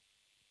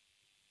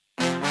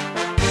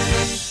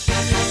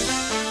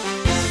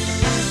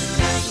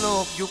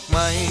ยุคให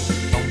ม่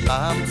ต้องต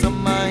ามส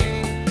มัย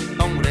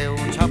ต้องเร็ว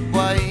ฉับไว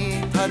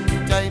ทัน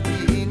ใจ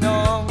พี่น้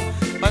อง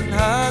ปัญห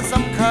าส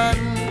ำคัญ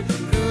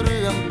คือเ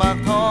รื่องปาก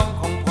ท้อง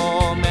ของพ่อ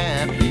แม่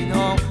พี่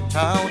น้องช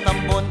าวต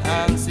ำบลอ่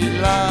างศิ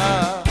ลา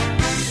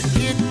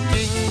คิดจ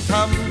ริงท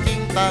ำจริง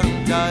ตั้ง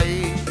ใจ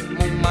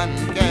มุ่งมั่น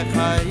แก้ไข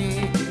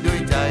ด้วย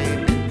ใจ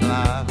เป็นกล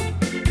าง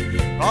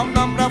พร้อม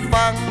น้อมรับ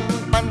ฟัง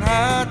ปัญห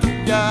าทุก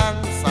อย่าง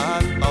สา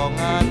นต่อ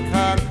งาน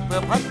ค้างเพื่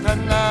อพัฒ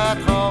นา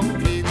ท้อง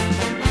ถิ่น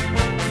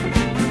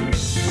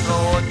โปร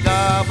ดอย่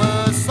าเบอ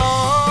ร์สอ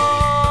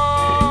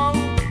ง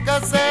เก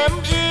ษม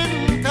อิน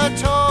ท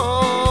ช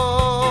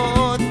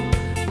น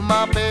ม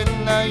าเป็น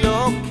นาย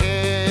กเข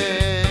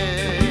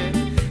ต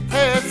เท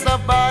ศ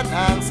บาล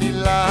อ่างศิ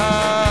ลา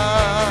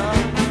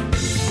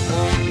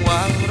มุ่งห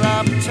วังรั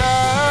บใ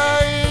ช้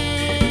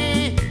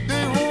ด้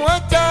วยหัว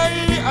ใจ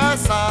อา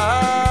สา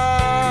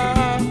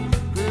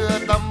เพื่อ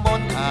ตำบ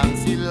ลอ่าง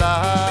ศิลา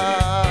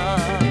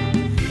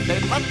ได้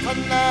พัฒ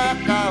นา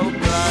ก้าว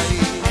ไกล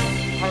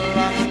พ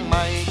ลังให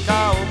ม่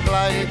ก้าวไกล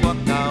กว่า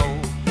เก่า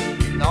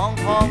พี่น้อง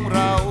ของเ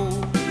รา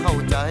เข้า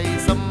ใจ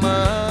เสม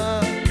อ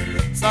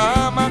สา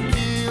มัค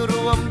คีร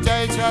วมใจ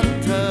ฉัน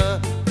เธอ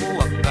พว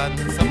กกัน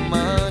เสม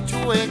อ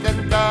ช่วยกัน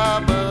กา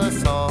เบอร์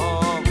สอ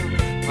ง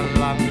พ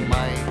ลังให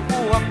ม่พ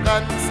วกกั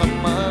นเส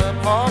มอ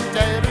พร้อมใจ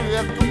เลือ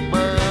กทุกเบ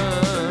อร์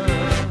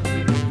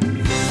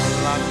พ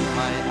ลังให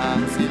ม่อ่า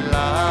งศิล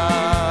า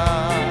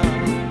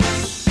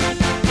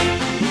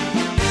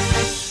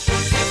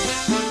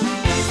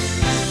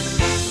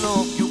โล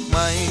กยุคให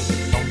ม่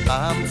ต้องต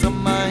ามส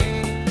มัย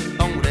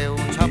ต้องเร็ว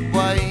ฉับไว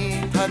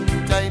ทัน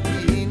ใจ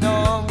พี่น้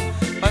อง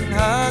ปัญห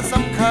าส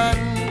ำคัญ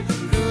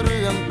คือเ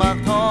รื่องปาก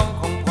ท้อง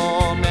ของพ่อ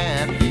แม่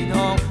พี่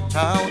น้องช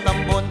าวต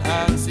ำบลอ่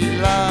างศิ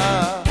ลา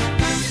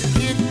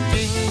คิดจ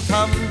ริงท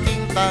ำจริง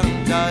ตั้ง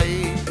ใจ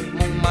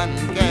มุ่งมั่น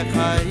แก้ไข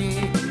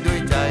ด้วย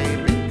ใจ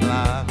เป็นกล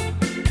าง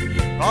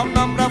พร้อม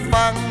น้อมรับ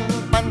ฟัง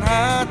ปัญห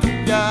าทุก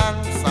อย่าง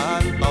สา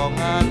นต่อ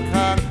งาน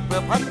ค้างเพื่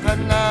อพัฒ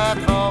นา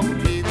ท้อง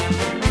ถิ่น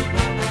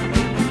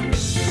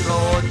โปร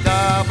ดอย่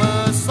าเบอ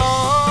ร์สอ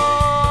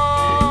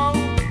ง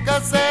เก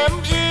ษม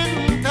อิน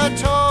ท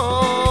ช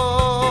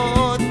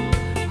น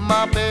ม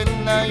าเป็น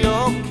นาย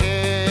กเข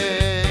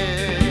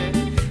ต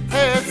เท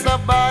ศ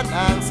บาล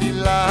อ่างศิ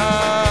ลา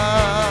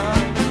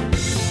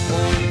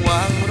มุ่งห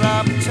วังรั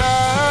บใ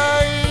ช้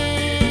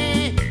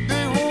ด้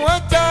วยหัว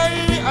ใจ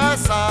อา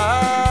สา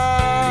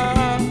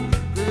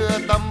เพื่อ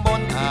ตำบ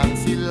ลอ่าง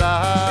ศิลา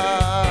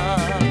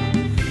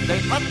ได้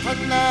พัฒ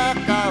นา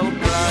ก้าว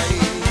ไกล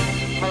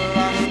พ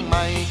ลังให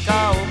ม่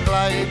ก้าวไกล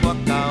กว่า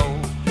เก่า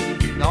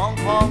พี่น้อง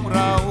ของเ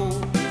รา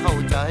เข้า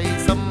ใจ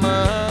เสม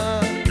อ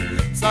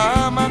สา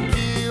มัค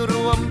คีร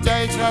วมใจ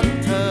ฉัน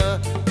เธอ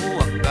พว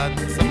กกัน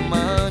เสม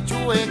อ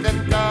ช่วยกัน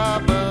กา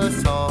เบอร์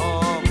สอ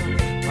ง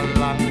พ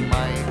ลังให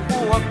ม่พ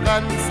วกกั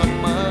นเส